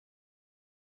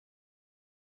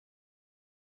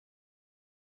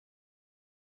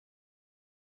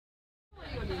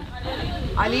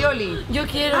Alioli. Yo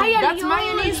quiero. That's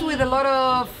mayonnaise with a lot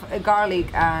of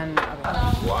garlic and...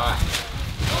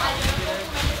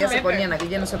 Ya se ponían, aquí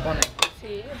ya no se pone.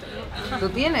 Sí. ¿Tú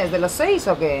tienes de los 6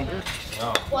 o qué?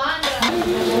 No.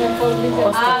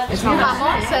 Es una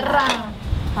Jamón serrano.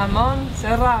 Jamón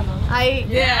serrano. Ahí.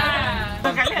 Yeah.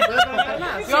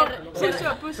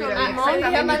 Puso limón.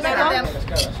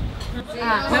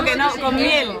 No, que no, con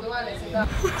miel.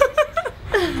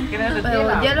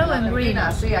 Pero yellow and green.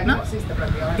 Sí, aquí no existe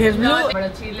prácticamente. Que es blue.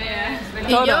 Pero Chile es de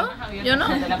 ¿Y yo? Yo no.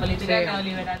 de la política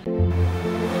neoliberal.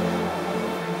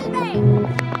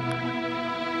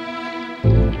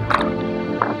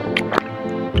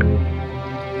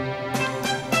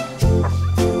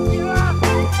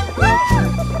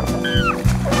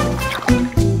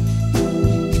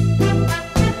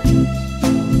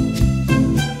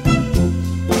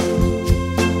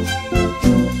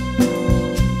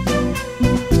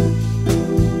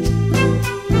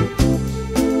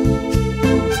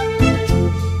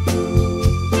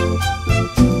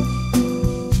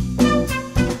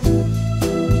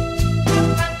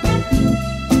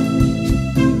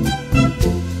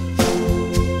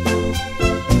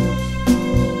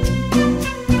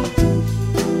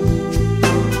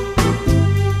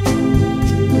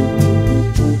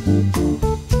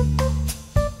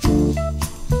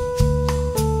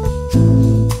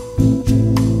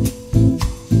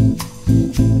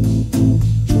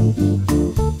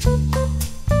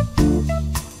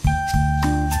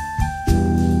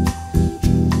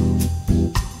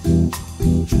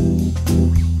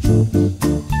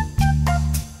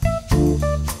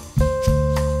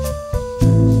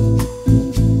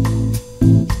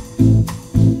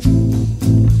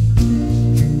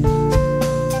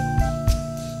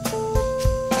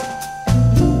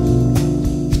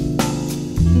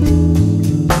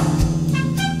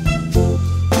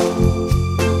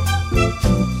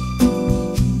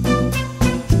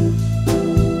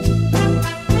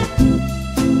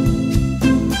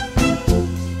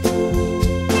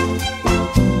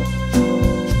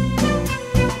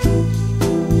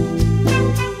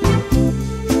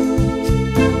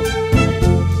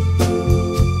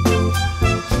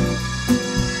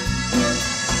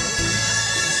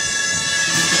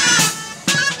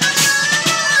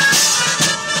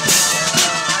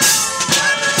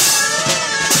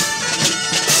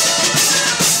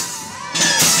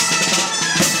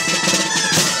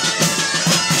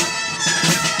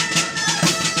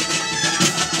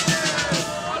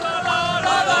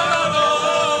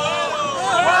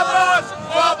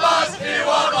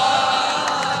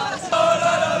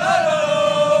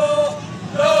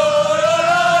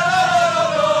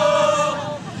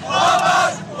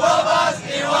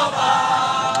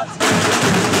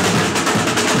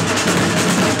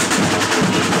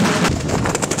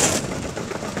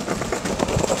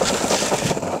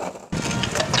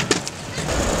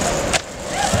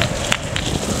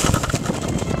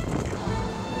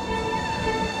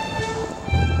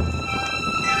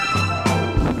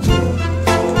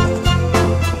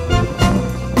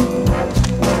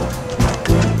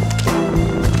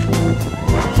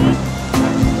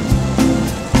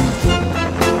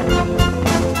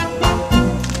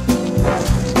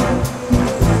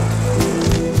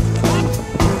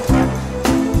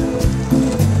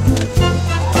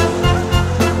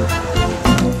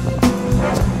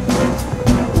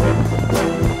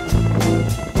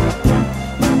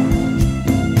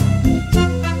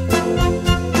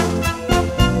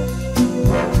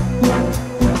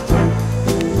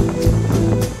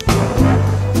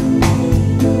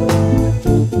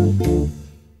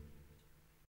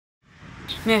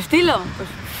 ¿Mi estilo? Pues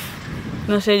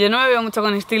no sé, yo no me veo mucho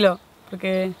con estilo,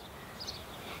 porque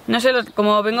no sé,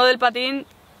 como vengo del patín,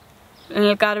 en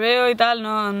el carveo y tal,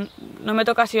 no me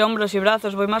toca así hombros y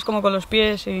brazos, voy más como con los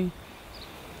pies y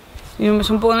es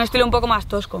un estilo un poco más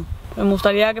tosco. Me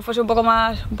gustaría que fuese un poco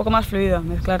más fluido,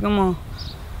 mezclar como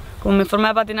mi forma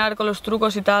de patinar con los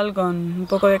trucos y tal, con un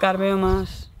poco de carveo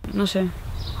más, no sé,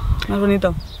 más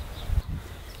bonito.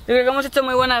 Yo creo que hemos hecho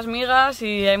muy buenas migas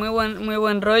y hay muy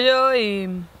buen rollo y...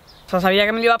 O sea, sabía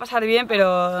que me lo iba a pasar bien,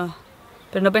 pero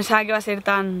no pensaba que iba a ser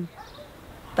tan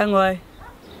guay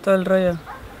todo el rollo.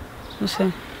 No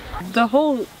sé. The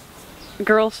whole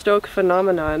girl stoke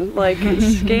phenomenon, like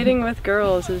skating with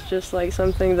girls is just like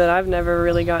something that I've never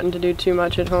really gotten to do too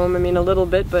much at home. I mean, a little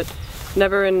bit, but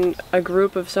never in a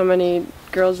group of so many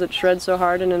girls that shred so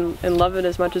hard and love it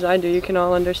as much as I do. You can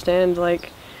all understand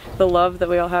like the love that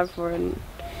we all have for it. And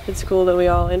it's cool that we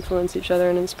all influence each other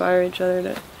and inspire each other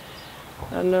to,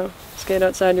 I don't know, skate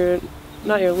outside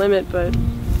not your limit, but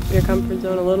your comfort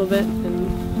zone a little bit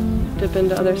and dip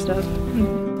into other stuff.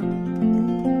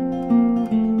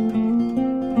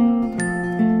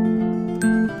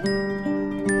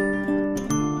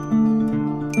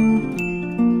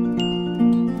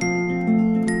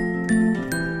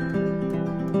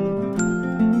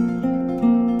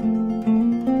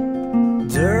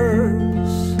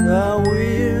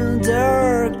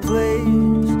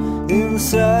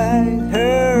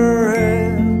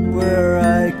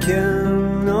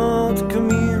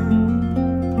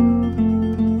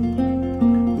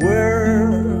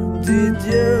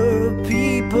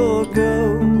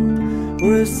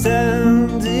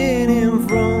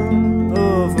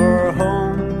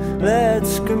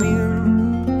 come in.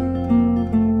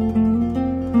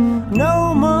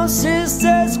 No more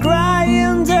sisters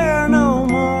crying there no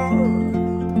more.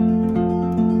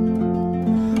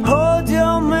 Hold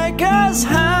your maker's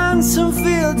hands and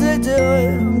feel the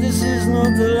joy. This is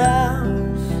not the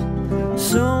last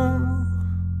song.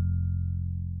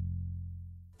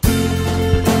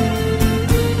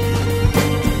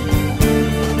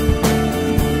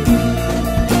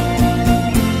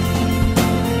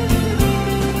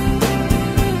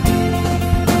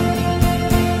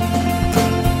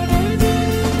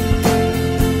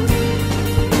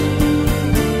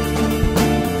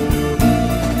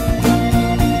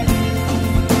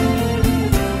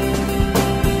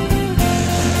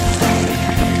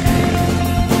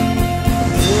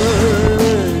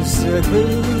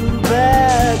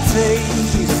 Bad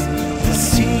taste. The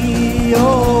sea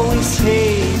always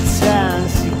hates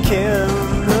as you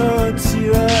cannot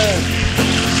to earth.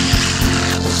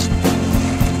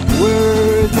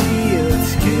 Where the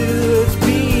good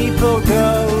people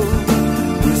go,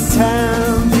 we're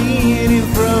standing in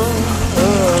front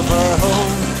of our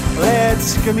home. Let's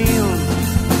come in.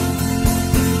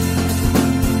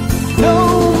 No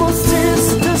more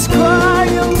sisters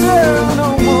crying there no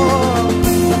more.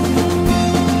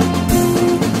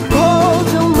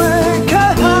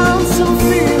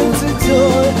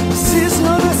 This is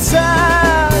not a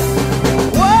sad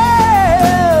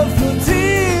way for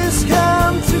these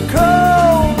come to go.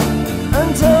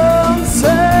 And don't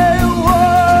say a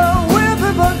word, we'll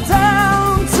be back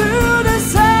down to the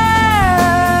south.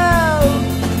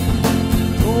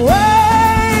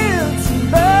 Wait to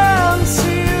burn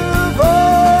silver,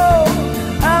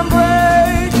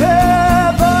 unbreakable,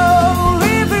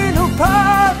 living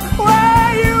apart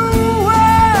where you were.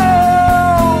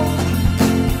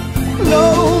 No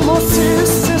more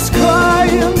sisters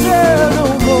crying there no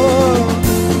more.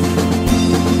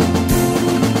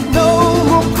 No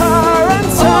more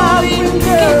parents having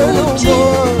there no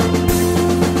more.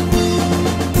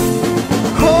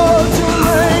 Hold your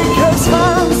maker's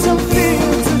hands and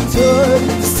feel the joy.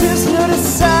 This is not a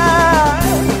sad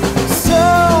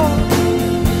song.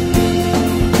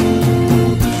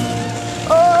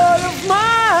 All of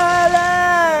my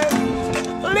life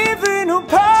living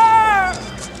apart.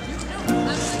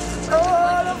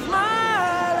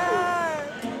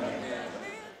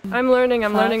 I'm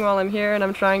learning while I'm here, and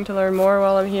I'm trying to learn more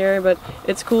while I'm here, but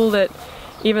it's cool that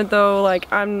even though like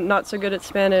I'm not so good at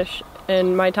Spanish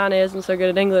and my Tane isn't so good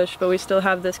at English, but we still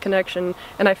have this connection,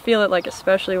 and I feel it like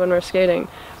especially when we're skating.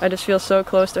 I just feel so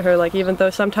close to her, like even though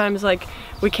sometimes like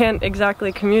we can't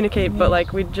exactly communicate, but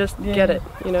like we just get it,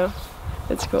 you know?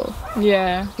 It's cool.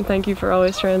 Yeah. And thank you for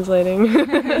always translating.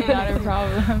 Not a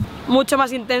problem. Mucho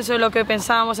más intenso de lo que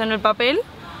pensábamos en el papel,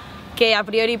 que a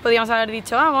priori podíamos haber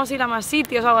dicho, ah, vamos a ir a más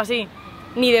sitios o algo así.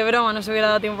 Ni de broma nos hubiera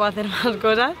dado tiempo a hacer más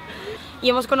cosas. Y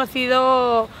hemos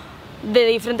conocido de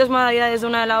diferentes modalidades de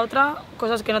una de la otra,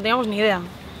 cosas que no teníamos ni idea.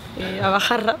 Y a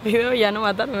bajar rápido y a no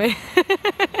matarme.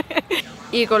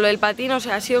 Y con lo del patín, o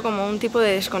sea, ha sido como un tipo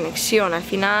de desconexión. Al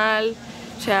final,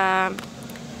 o sea,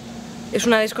 es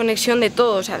una desconexión de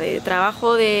todo, o sea, de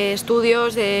trabajo, de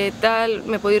estudios, de tal.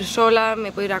 Me puedo ir sola,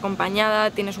 me puedo ir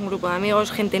acompañada, tienes un grupo de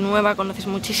amigos, gente nueva, conoces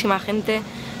muchísima gente.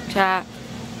 O sea,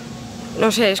 no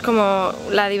sé, es como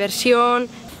la diversión.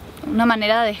 Una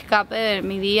manera de escape de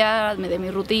mi día, de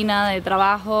mi rutina, de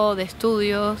trabajo, de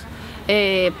estudios.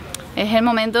 Es el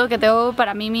momento que tengo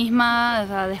para mí misma, o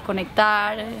sea,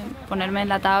 desconectar, ponerme en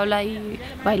la tabla y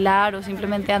bailar o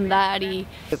simplemente andar.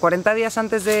 40 días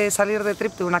antes de salir de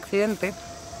trip tuve un accidente,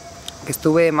 que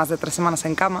estuve más de 3 semanas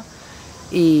en cama,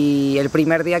 y el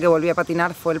primer día que volví a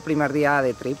patinar fue el primer día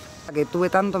de trip. Que tuve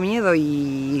tanto miedo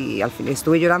y al fin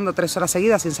estuve llorando 3 horas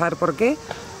seguidas sin saber por qué.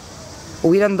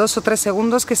 Hubieron 2 o 3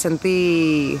 segundos que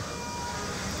sentí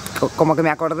como que me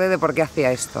acordé de por qué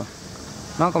hacía esto,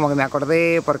 ¿no? Como que me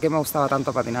acordé por qué me gustaba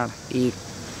tanto patinar y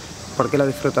por qué lo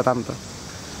disfruto tanto.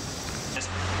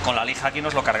 Con la lija aquí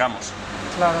nos lo cargamos.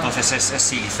 Claro. Entonces es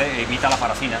sílice, evita la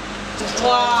parafina.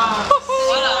 ¡Wow!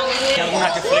 Hay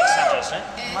alguna que flexa más, ¿eh?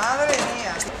 ¡Madre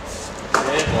mía!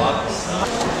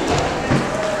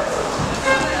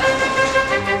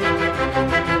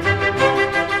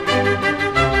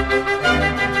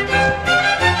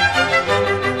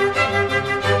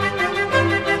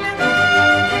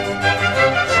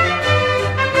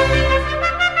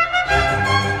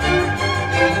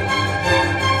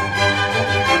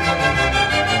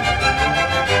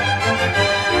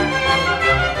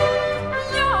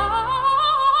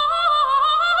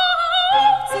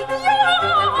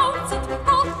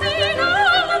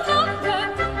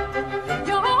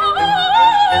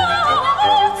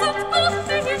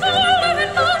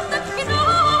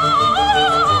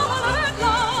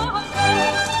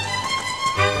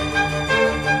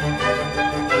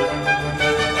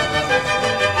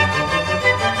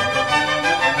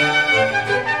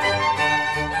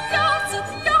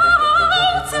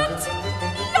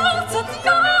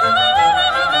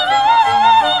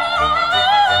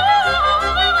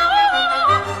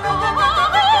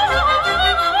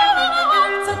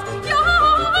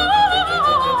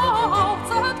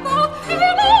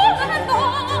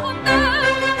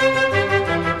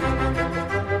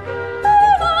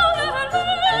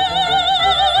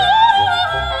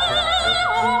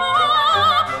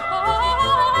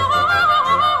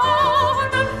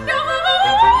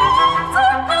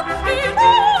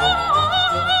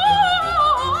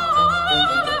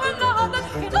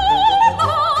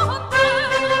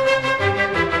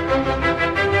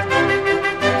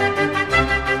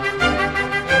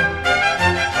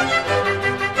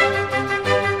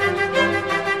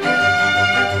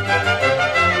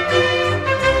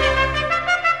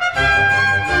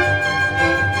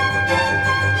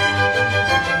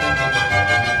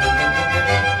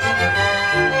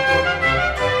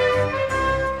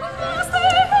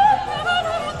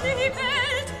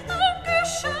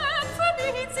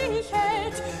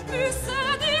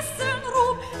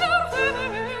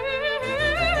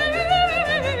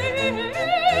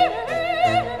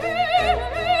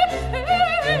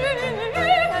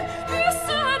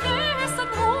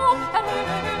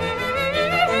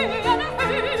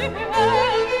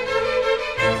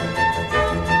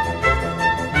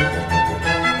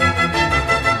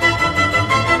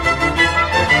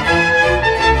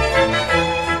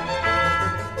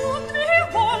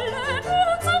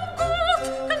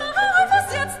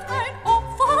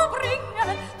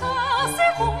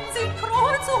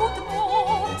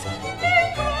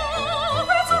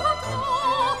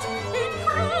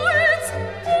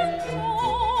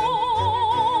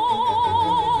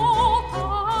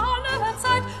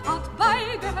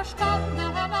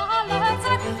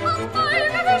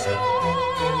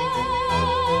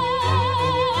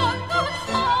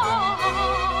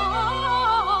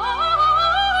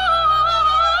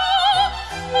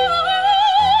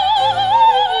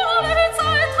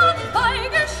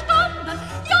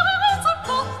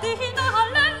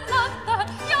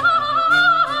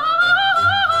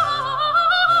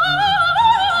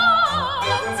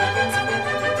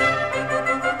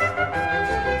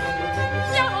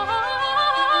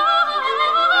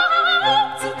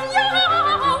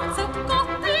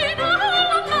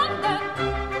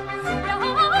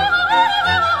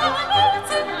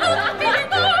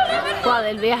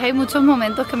 hay muchos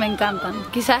momentos que me encantan.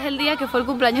 Quizás el día que fue el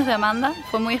cumpleaños de Amanda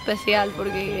fue muy especial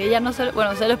porque ella no se,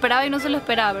 bueno, se lo esperaba y no se lo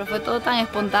esperaba, pero fue todo tan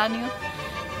espontáneo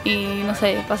y no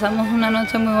sé, pasamos una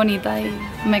noche muy bonita y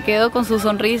me quedo con su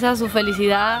sonrisa, su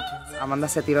felicidad. Amanda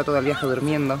se tiró todo el viaje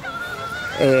durmiendo.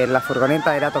 La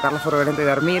furgoneta era tocar la furgoneta y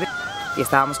dormir y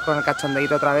estábamos con el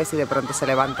cachondeíto otra vez y de pronto se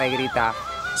levanta y grita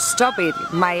 "Stop it,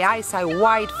 my eyes are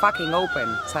wide fucking open",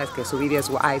 ¿sabes? Que su vídeo es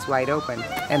Eyes Wide Open.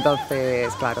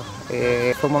 Entonces, claro,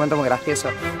 fue un momento muy gracioso.